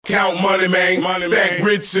count money, man. Stack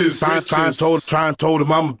riches. Try and told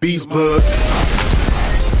him I'm a beast blood.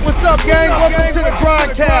 What's up, gang? Welcome to the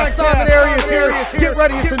Grindcast. Simon Arias here. Get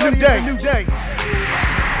ready, it's a new day.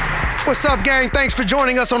 What's up, gang? Thanks for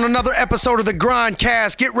joining us on another episode of the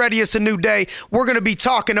Grindcast. Get ready, it's a new day. We're going to be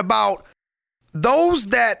talking about those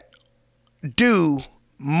that do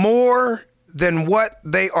more than what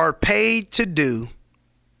they are paid to do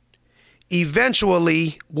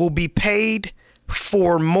eventually will be paid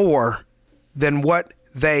for more than what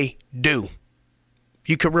they do.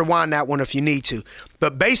 You can rewind that one if you need to.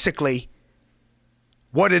 But basically,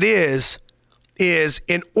 what it is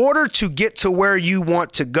in order to get to where you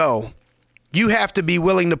want to go, you have to be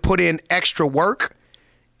willing to put in extra work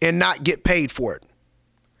and not get paid for it.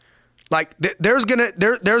 Like there's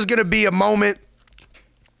gonna be a moment.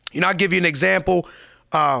 I'll give you an example.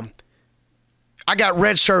 I got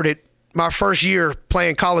redshirted my first year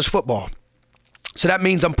playing college football. So that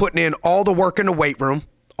means I'm putting in all the work in the weight room,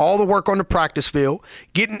 all the work on the practice field,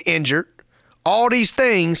 getting injured, all these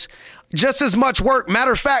things, just as much work.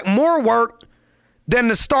 Matter of fact, more work than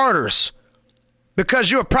the starters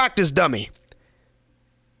because you're a practice dummy.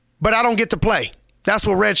 But I don't get to play. That's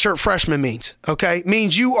what redshirt freshman means, okay? It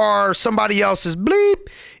means you are somebody else's bleep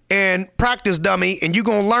and practice dummy, and you're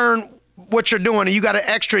going to learn what you're doing, and you got an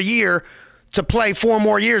extra year to play 4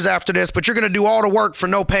 more years after this, but you're going to do all the work for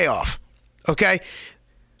no payoff, okay?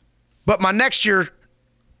 But my next year,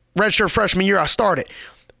 redshirt freshman year, I started.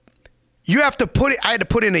 I had to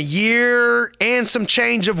put in a year and some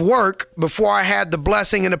change of work before I had the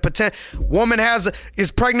blessing and the potential. Woman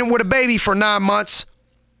is pregnant with a baby for 9 months.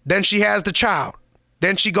 Then she has the child.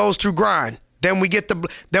 Then she goes through grind. Then we get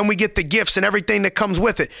the gifts and everything that comes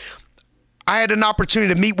with it. I had an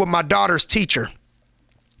opportunity to meet with my daughter's teacher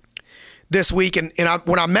this week. And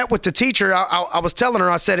when I met with the teacher, I was telling her,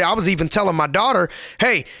 I was even telling my daughter,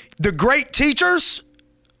 hey, the great teachers,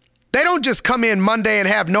 they don't just come in Monday and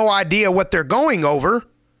have no idea what they're going over.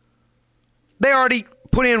 They already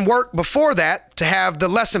put in work before that to have the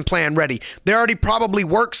lesson plan ready. They already probably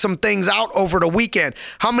worked some things out over the weekend.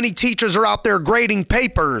 How many teachers are out there grading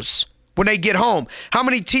papers when they get home? How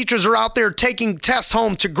many teachers are out there taking tests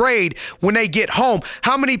home to grade when they get home?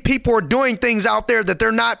 How many people are doing things out there that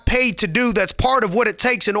they're not paid to do that's part of what it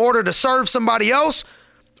takes in order to serve somebody else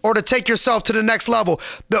or to take yourself to the next level?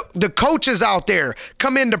 The coaches out there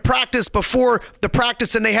come into practice before the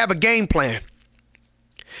practice and they have a game plan.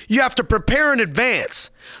 You have to prepare in advance.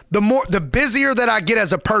 The busier that I get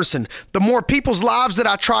as a person, the more people's lives that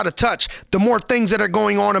I try to touch, the more things that are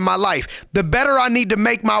going on in my life, the better I need to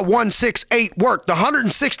make my 168 work. The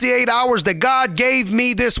 168 hours that God gave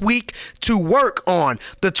me this week to work on,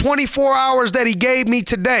 the 24 hours that he gave me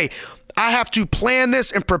today, I have to plan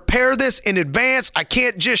this and prepare this in advance. I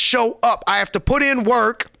can't just show up. I have to put in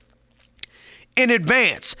work in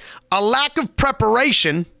advance. A lack of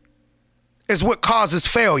preparation is what causes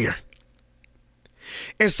failure.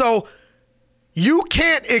 And so you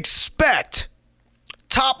can't expect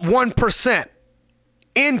top 1%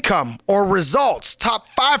 income or results, top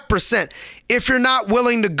 5%, if you're not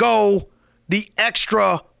willing to go the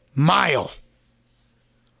extra mile.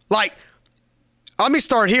 Like, let me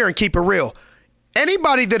start here and keep it real.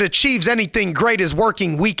 Anybody that achieves anything great is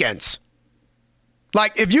working weekends.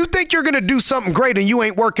 Like, if you think you're going to do something great and you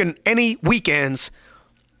ain't working any weekends,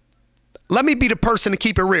 let me be the person to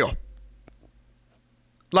keep it real.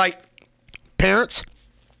 Like, parents,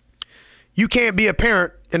 you can't be a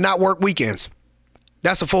parent and not work weekends.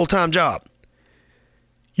 That's a full-time job.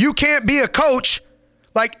 You can't be a coach.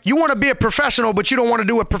 Like, you want to be a professional, but you don't want to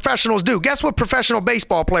do what professionals do. Guess what professional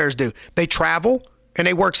baseball players do? They travel and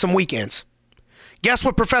they work some weekends. Guess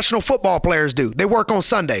what professional football players do? They work on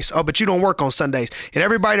Sundays. Oh, but you don't work on Sundays. And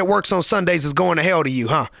everybody that works on Sundays is going to hell to you,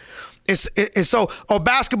 huh? And so,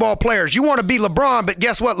 basketball players, you want to be LeBron, but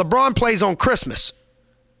guess what? LeBron plays on Christmas.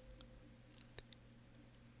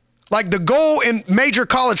 Like, the goal in major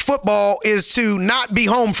college football is to not be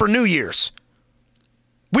home for New Year's.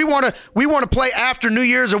 We want to play after New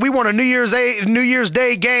Year's, or we want a New Year's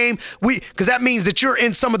Day game. Because that means that you're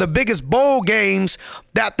in some of the biggest bowl games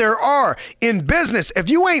that there are in business. If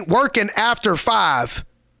you ain't working after 5,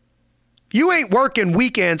 you ain't working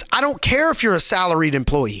weekends. I don't care if you're a salaried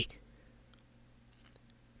employee.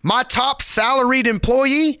 My top salaried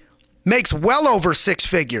employee makes well over 6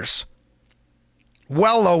 figures.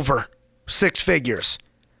 Well over 6 figures.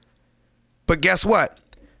 But guess what?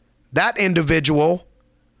 That individual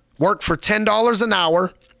worked for $10 an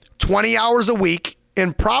hour, 20 hours a week,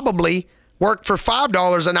 and probably worked for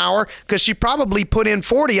 $5 an hour because she probably put in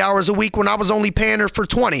 40 hours a week when I was only paying her for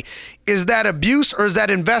 20. Is that abuse, or is that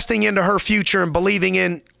investing into her future and believing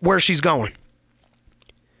in where she's going?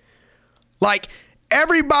 Like,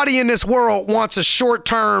 everybody in this world wants a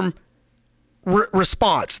short-term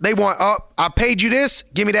response. They want, oh, I paid you this,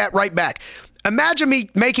 give me that right back. Imagine me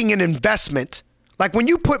making an investment. Like, when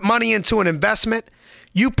you put money into an investment,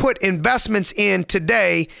 you put investments in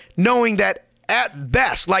today knowing that at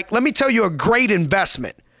best, like, let me tell you a great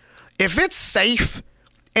investment. If it's safe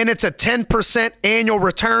and it's a 10% annual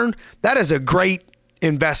return, that is a great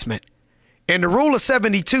investment. And the rule of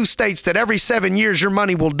 72 states that every 7 years, your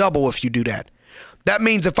money will double if you do that. That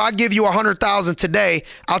means if I give you $100,000 today,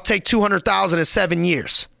 I'll take $200,000 in 7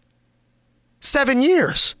 years. 7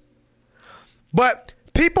 years. But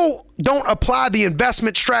people don't apply the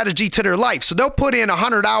investment strategy to their life. So they'll put in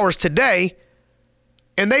 100 hours today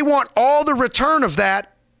and they want all the return of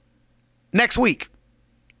that next week.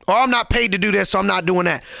 Oh, I'm not paid to do this, so I'm not doing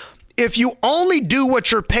that. If you only do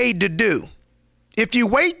what you're paid to do, if you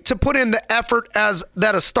wait to put in the effort as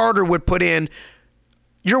that a starter would put in,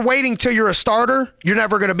 you're waiting till you're a starter, you're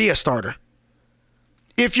never going to be a starter.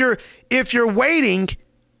 If you're waiting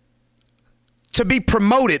to be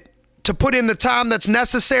promoted, to put in the time that's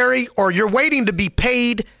necessary, or you're waiting to be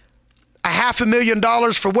paid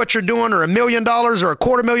 $500,000 for what you're doing, or $1 million, or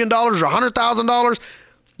 $250,000, or $100,000,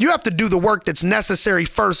 you have to do the work that's necessary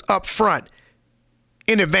first up front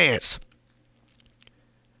in advance.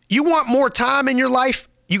 You want more time in your life,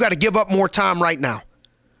 you got to give up more time right now.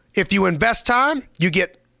 If you invest time, you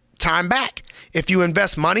get time back. If you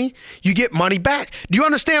invest money, you get money back. Do you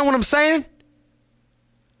understand what I'm saying?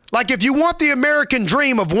 Like, if you want the American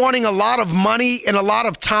dream of wanting a lot of money and a lot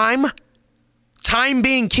of time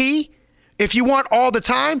being key, if you want all the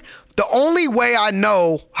time, the only way I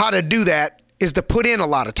know how to do that is to put in a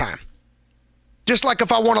lot of time. Just like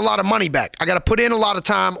if I want a lot of money back, I got to put in a lot of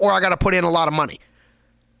time, or I got to put in a lot of money.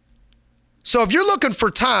 So if you're looking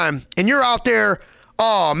for time and you're out there,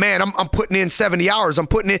 oh man, I'm putting in 70 hours. I'm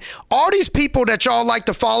putting in all these people that y'all like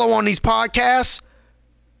to follow on these podcasts.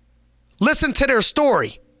 Listen to their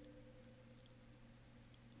story.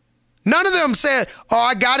 None of them said, oh,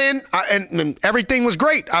 I got in and everything was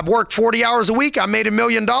great. I worked 40 hours a week. I made $1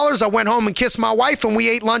 million. I went home and kissed my wife and we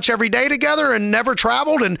ate lunch every day together and never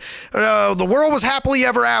traveled. And the world was happily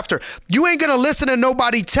ever after. You ain't going to listen to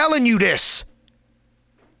nobody telling you this.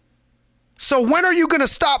 So when are you going to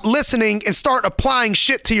stop listening and start applying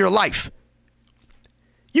shit to your life?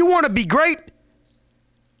 You want to be great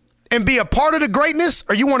and be a part of the greatness,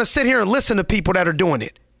 or you want to sit here and listen to people that are doing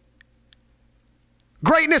it?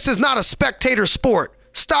 Greatness is not a spectator sport.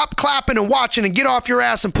 Stop clapping and watching and get off your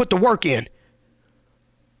ass and put the work in.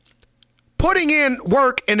 Putting in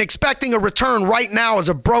work and expecting a return right now is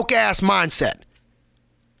a broke ass mindset.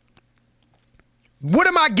 What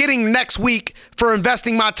am I getting next week for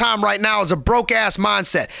investing my time right now is a broke ass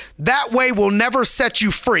mindset. That way will never set you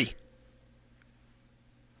free.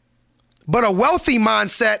 But a wealthy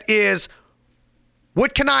mindset is,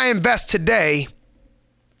 what can I invest today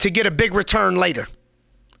to get a big return later?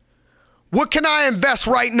 What can I invest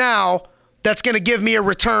right now that's going to give me a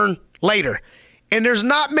return later? And there's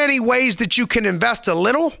not many ways that you can invest a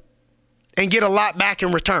little and get a lot back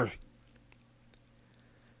in return.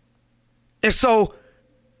 And so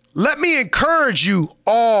let me encourage you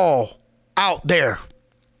all out there,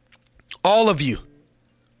 all of you,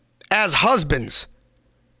 as husbands,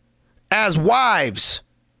 as wives,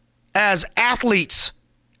 as athletes,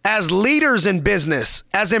 as leaders in business,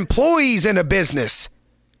 as employees in a business.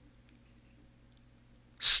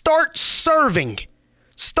 Start serving.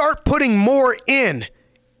 Start putting more in.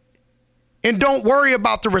 And don't worry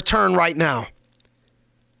about the return right now.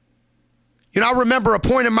 You know, I remember a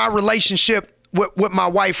point in my relationship with my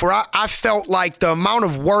wife where I felt like the amount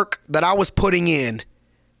of work that I was putting in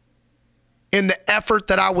and the effort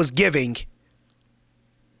that I was giving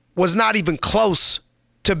was not even close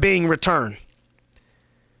to being returned.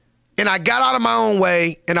 And I got out of my own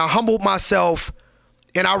way and I humbled myself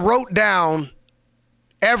and I wrote down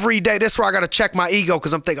every day. This is where I got to check my ego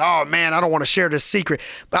because I'm thinking, oh man, I don't want to share this secret.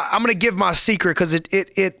 But I'm going to give my secret because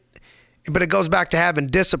but it goes back to having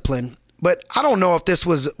discipline. But I don't know if this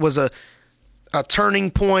was a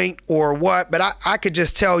turning point or what, but I could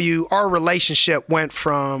just tell you our relationship went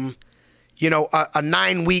from, you know, a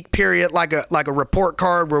 9-week period, like a report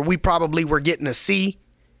card where we probably were getting a C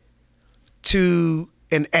to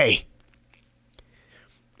an A.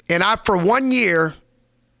 And for 1 year,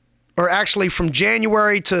 or actually from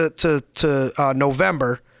January to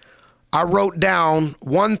November, I wrote down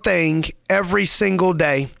one thing every single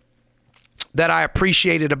day that I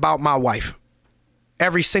appreciated about my wife.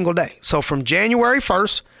 every single day. So from January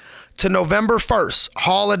 1st to November 1st,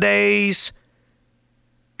 holidays,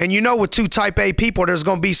 and you know with two type A people, there's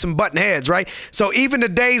going to be some button heads, right? So even the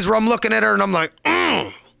days where I'm looking at her and I'm like,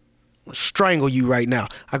 I'll strangle you right now.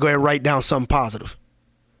 I go ahead and write down something positive.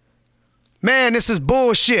 Man, this is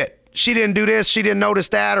bullshit. She didn't do this. She didn't notice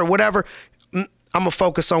that or whatever. I'm going to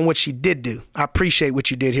focus on what she did do. I appreciate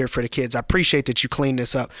what you did here for the kids. I appreciate that you cleaned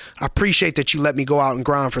this up. I appreciate that you let me go out and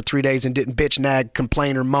grind for 3 days and didn't bitch, nag,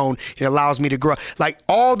 complain, or moan. It allows me to grow. Like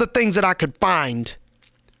all the things that I could find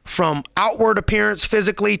from outward appearance,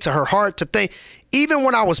 physically, to her heart, to think. Even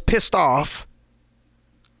when I was pissed off,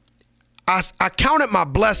 I counted my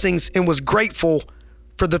blessings and was grateful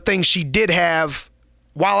for the things she did have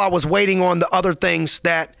while I was waiting on the other things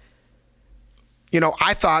that,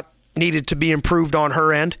 I thought needed to be improved on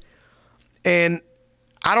her end. And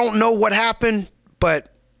I don't know what happened,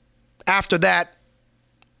 but after that,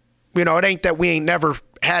 it ain't that we ain't never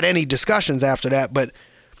had any discussions after that, but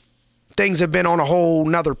things have been on a whole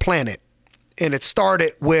nother planet. And it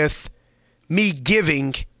started with me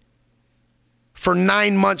giving for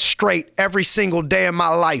 9 months straight, every single day of my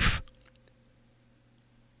life,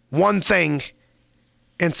 one thing,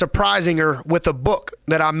 and surprising her with a book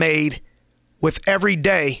that I made with every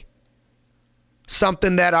day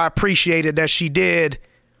something that I appreciated that she did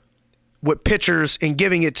with pictures and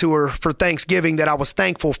giving it to her for Thanksgiving that I was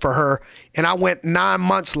thankful for her. And I went 9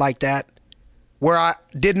 months like that where I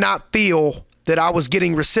did not feel that I was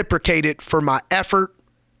getting reciprocated for my effort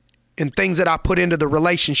and things that I put into the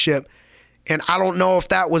relationship. And I don't know if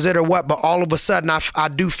that was it or what, but all of a sudden I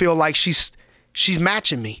do feel like she's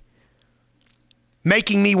matching me,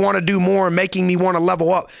 making me want to do more, making me want to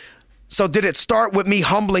level up. So did it start with me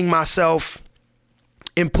humbling myself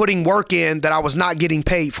and putting work in that I was not getting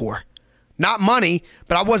paid for? Not money,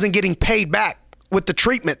 but I wasn't getting paid back with the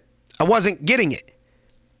treatment. I wasn't getting it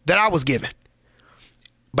that I was given.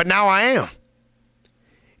 But now I am.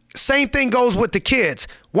 Same thing goes with the kids.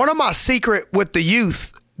 One of my secret with the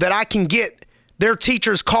youth that I can get their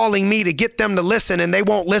teachers calling me to get them to listen and they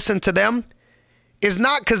won't listen to them is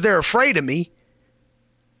not because they're afraid of me.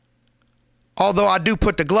 Although I do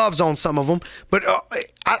put the gloves on some of them, but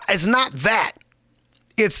it's not that.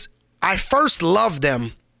 It's I first loved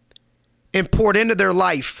them and poured into their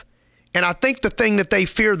life. And I think the thing that they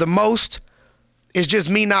fear the most is just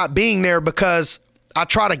me not being there because I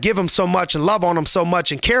try to give them so much and love on them so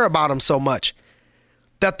much and care about them so much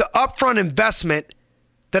that the upfront investment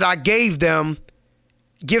that I gave them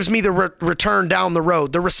gives me the return down the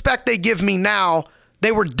road. The respect they give me now,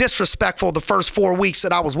 they were disrespectful the first 4 weeks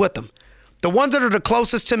that I was with them. The ones that are the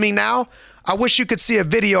closest to me now, I wish you could see a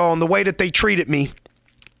video on the way that they treated me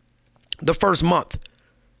the first month.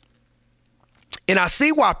 And I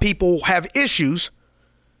see why people have issues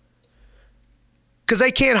because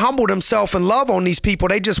they can't humble themselves and love on these people.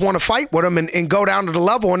 They just want to fight with them and go down to the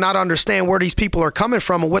level and not understand where these people are coming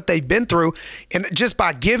from and what they've been through. And just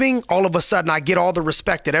by giving, all of a sudden I get all the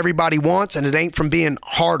respect that everybody wants, and it ain't from being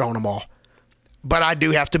hard on them all. But I do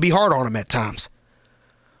have to be hard on them at times.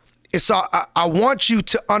 And so I want you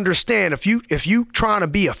to understand, if you trying to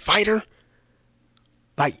be a fighter,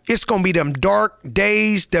 like it's going to be them dark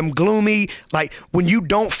days, them gloomy, like when you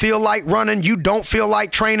don't feel like running, you don't feel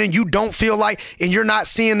like training, you don't feel like, and you're not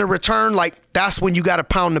seeing the return, like that's when you got to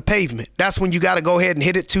pound the pavement. That's when you got to go ahead and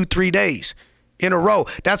hit it 2-3 days in a row.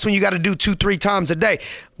 That's when you got to do 2-3 times a day.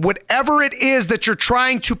 Whatever it is that you're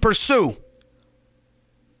trying to pursue,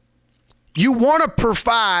 you want to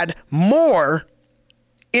provide more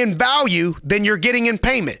in value than you're getting in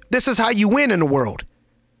payment. This is how you win in the world.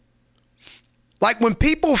 Like when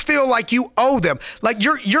people feel like you owe them, like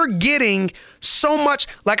you're getting so much,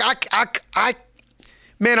 like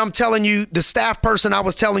man, I'm telling you, the staff person I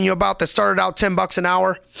was telling you about that started out $10 an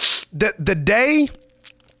hour, the day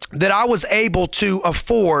that I was able to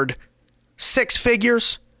afford 6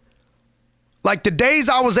 figures, like the days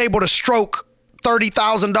I was able to stroke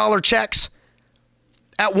 $30,000 checks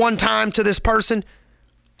at one time to this person,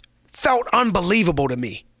 felt unbelievable to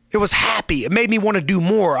me. It was happy. It made me want to do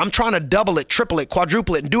more. I'm trying to double it, triple it,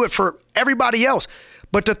 quadruple it, and do it for everybody else.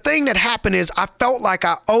 But the thing that happened is I felt like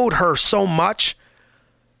I owed her so much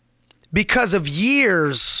because of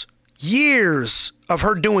years of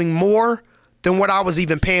her doing more than what I was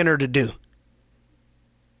even paying her to do.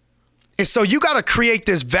 And so you got to create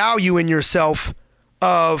this value in yourself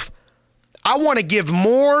of, I want to give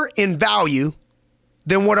more in value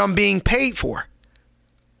than what I'm being paid for.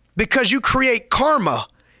 Because you create karma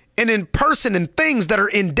and in person and things that are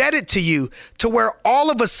indebted to you, to where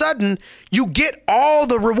all of a sudden you get all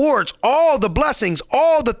the rewards, all the blessings,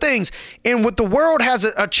 all the things. And what the world has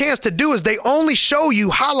a chance to do is they only show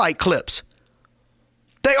you highlight clips.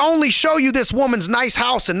 They only show you this woman's nice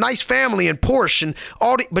house and nice family and Porsche and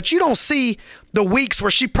all but you don't see the weeks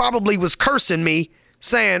where she probably was cursing me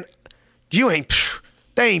saying,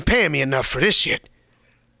 they ain't paying me enough for this shit.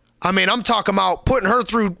 I mean, I'm talking about putting her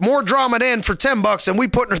through more drama than for $10 than we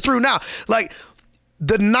putting her through now. Like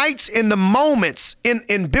the nights and the moments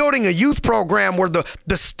in building a youth program where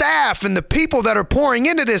the staff and the people that are pouring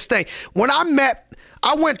into this thing. When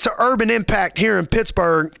I went to Urban Impact here in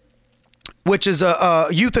Pittsburgh, which is a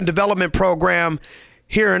youth and development program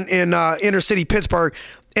here in inner city Pittsburgh.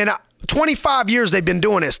 And 25 years they've been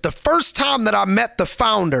doing this. The first time that I met the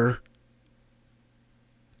founder,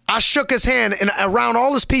 I shook his hand, and around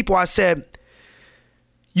all his people, I said,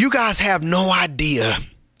 you guys have no idea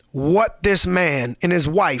what this man and his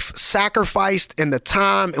wife sacrificed and the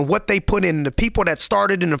time and what they put in, the people that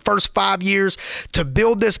started in the first 5 years to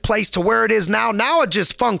build this place to where it is now. Now it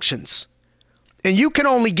just functions. And you can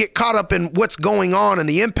only get caught up in what's going on and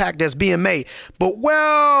the impact that's being made. But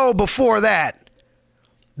well before that,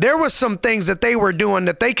 there was some things that they were doing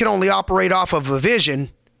that they could only operate off of a vision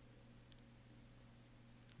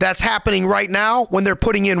that's happening right now when they're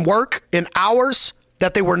putting in work in hours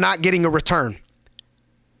that they were not getting a return.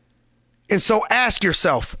 And so ask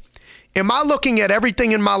yourself, am I looking at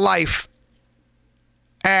everything in my life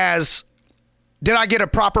as, did I get a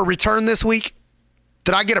proper return this week?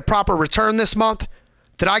 Did I get a proper return this month?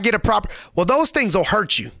 Did I get a proper? Well, those things will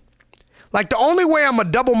hurt you. Like the only way I'm going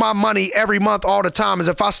to double my money every month all the time is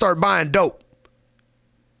if I start buying dope.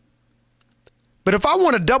 But if I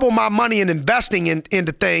want to double my money and investing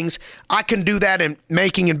into things, I can do that in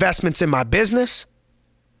making investments in my business,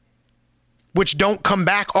 which don't come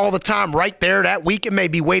back all the time right there that week. It may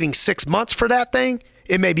be waiting 6 months for that thing.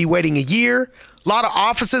 It may be waiting a year. A lot of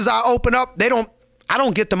offices I open up, I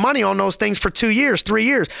don't get the money on those things for 2 years, 3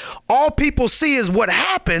 years. All people see is what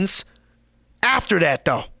happens after that,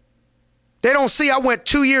 though. They don't see I went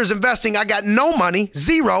 2 years investing. I got no money,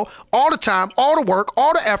 zero, all the time, all the work,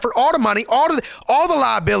 all the effort, all the money, all the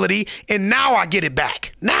liability, and now I get it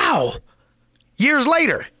back. Now, years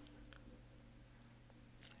later.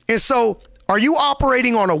 And so, are you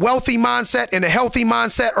operating on a wealthy mindset and a healthy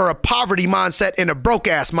mindset, or a poverty mindset and a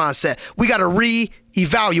broke-ass mindset? We got to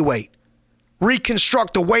reevaluate.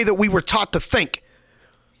 Reconstruct the way that we were taught to think.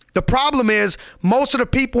 The problem is most of the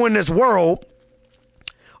people in this world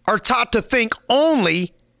are taught to think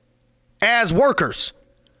only as workers.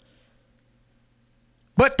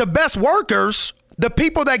 But the best workers, the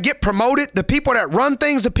people that get promoted, the people that run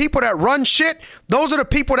things, the people that run shit, those are the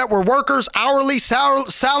people that were workers, hourly,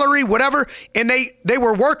 salary, whatever, and they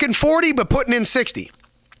were working 40 but putting in 60.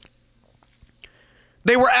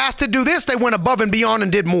 They were asked to do this, they went above and beyond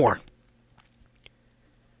and did more.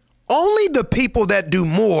 Only the people that do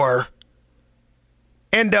more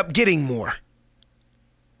end up getting more.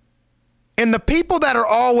 And the people that are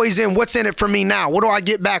always in what's in it for me now, what do I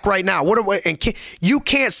get back right now? You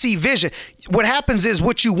can't see vision. What happens is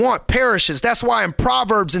what you want perishes. That's why in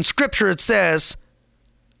Proverbs in scripture it says,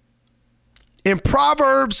 in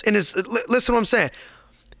Proverbs, and listen to what I'm saying,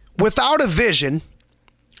 without a vision,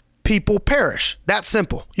 people perish. That's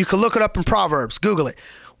simple. You can look it up in Proverbs, Google it.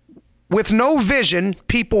 With no vision,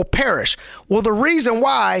 people perish. Well, the reason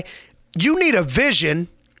why, you need a vision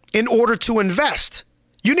in order to invest.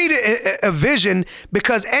 You need a vision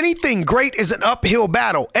because anything great is an uphill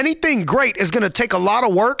battle. Anything great is going to take a lot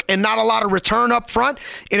of work and not a lot of return up front.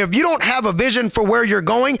 And if you don't have a vision for where you're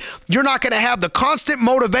going, you're not going to have the constant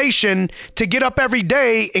motivation to get up every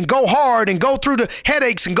day and go hard and go through the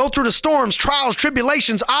headaches and go through the storms, trials,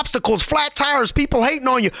 tribulations, obstacles, flat tires, people hating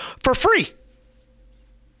on you for free.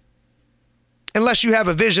 Unless you have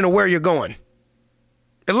a vision of where you're going.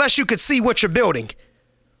 Unless you could see what you're building.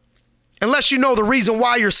 Unless you know the reason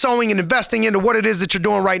why you're sowing and investing into what it is that you're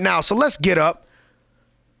doing right now. So let's get up.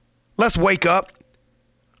 Let's wake up.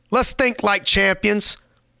 Let's think like champions.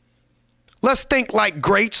 Let's think like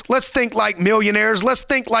greats. Let's think like millionaires. Let's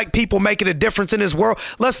think like people making a difference in this world.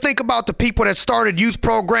 Let's think about the people that started youth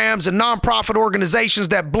programs and nonprofit organizations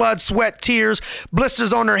that blood, sweat, tears,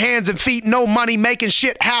 blisters on their hands and feet, no money, making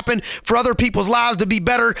shit happen for other people's lives to be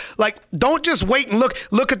better. Like, don't just wait and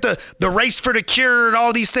look at the race for the cure and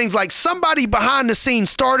all these things. Like, somebody behind the scenes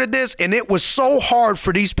started this, and it was so hard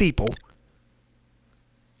for these people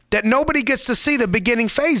that nobody gets to see the beginning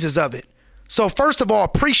phases of it. So first of all,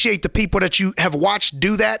 appreciate the people that you have watched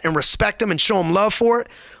do that and respect them and show them love for it,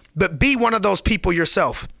 but be one of those people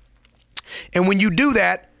yourself. And when you do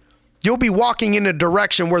that, You'll be walking in a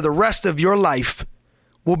direction where the rest of your life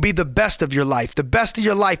will be the best of your life. The best of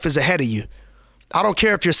your life is ahead of you. I don't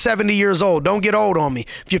care if you're 70 years old. Don't get old on me.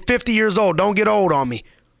 If you're 50 years old, don't get old on me.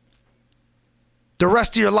 The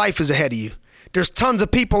rest of your life is ahead of you. There's tons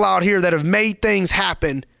of people out here that have made things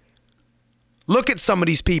happen. Look at some of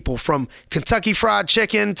these people, from Kentucky Fried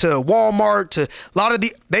Chicken to Walmart to a lot of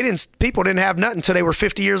people didn't have nothing until they were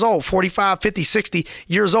 50 years old, 45, 50, 60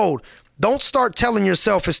 years old. Don't start telling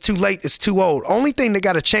yourself it's too late, it's too old. Only thing that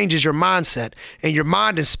got to change is your mindset, and your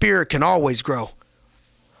mind and spirit can always grow.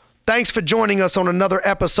 Thanks for joining us on another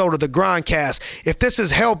episode of the Grindcast. If this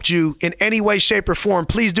has helped you in any way, shape, or form,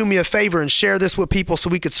 please do me a favor and share this with people so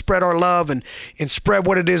we could spread our love and spread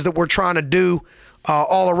what it is that we're trying to do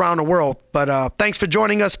all around the world. But thanks for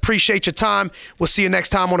joining us. Appreciate your time. We'll see you next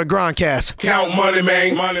time on the Grindcast. Count money,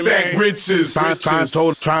 man. Stack riches.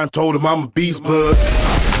 Trying told him I'm a beast, bud.